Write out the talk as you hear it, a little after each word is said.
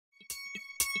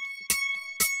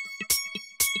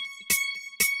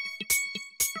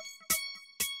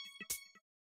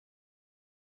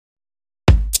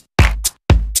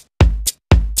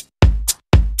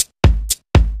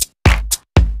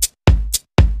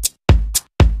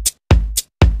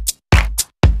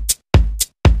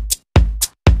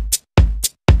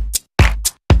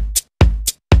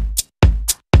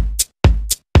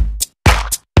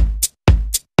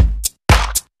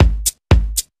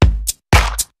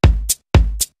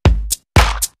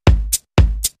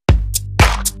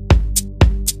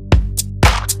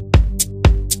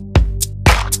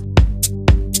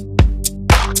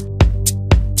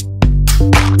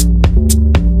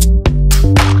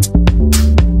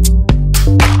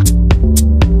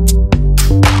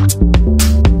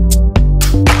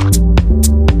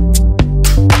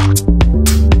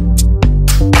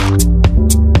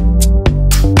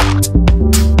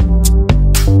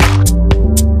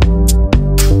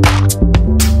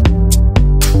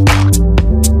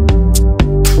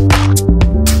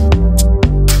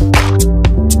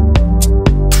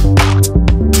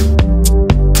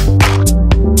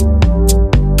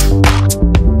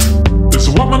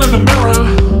mirror,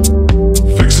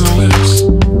 fixing her lips.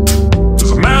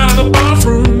 There's a man in the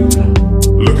bathroom,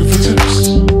 looking for tips.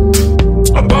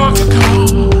 I parked the car,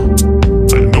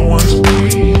 and no one to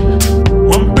pay.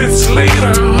 1 bit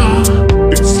later,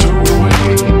 it's towed away.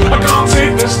 I can't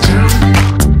take this town.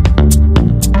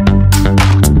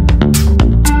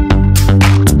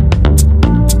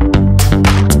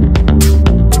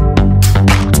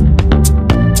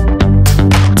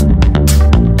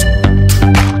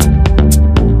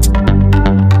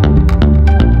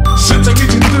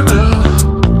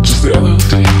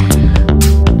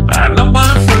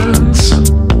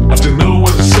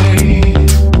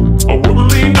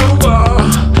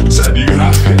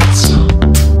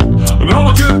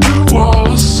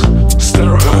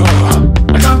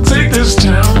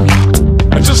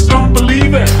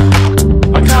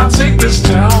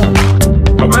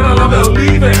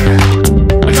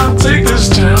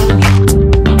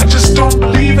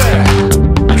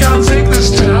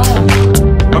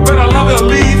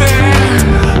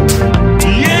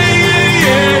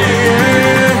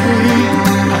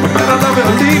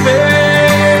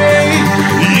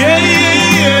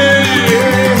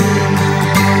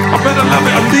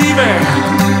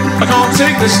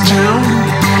 This town,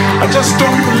 I just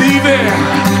don't believe it.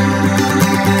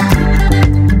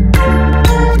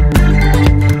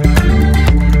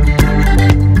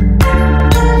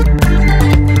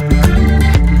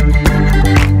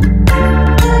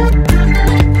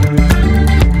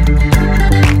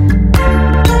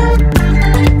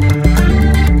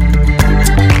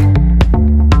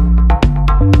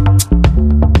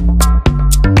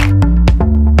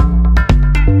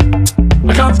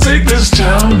 I can't take this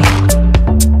town.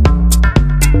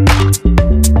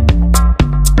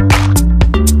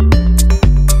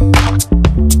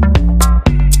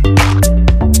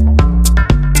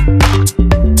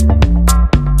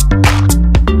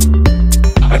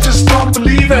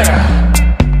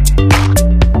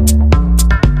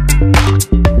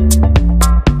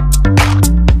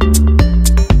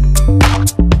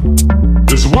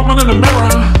 There's a woman in the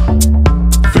mirror,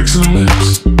 fixing her lips.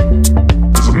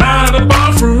 There's a man in the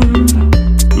bathroom,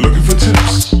 looking for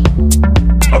tips.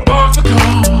 I parked the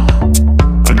car,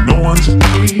 and no one to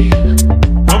pay.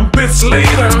 1 bit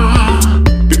later,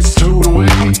 it's towed away.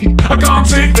 I can't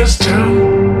take this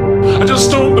town, I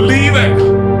just don't believe it.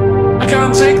 I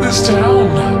can't take this town,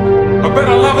 I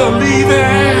better love her, leave it.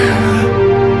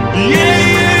 Yeah,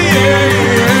 yeah, yeah,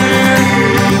 yeah.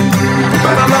 I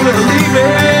better love her, leave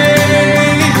it.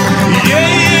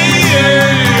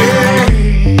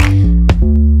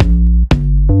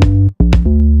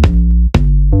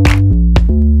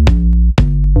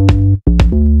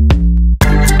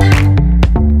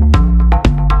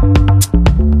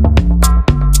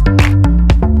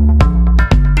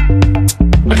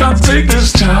 I can't take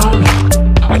this town,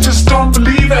 I just don't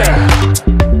believe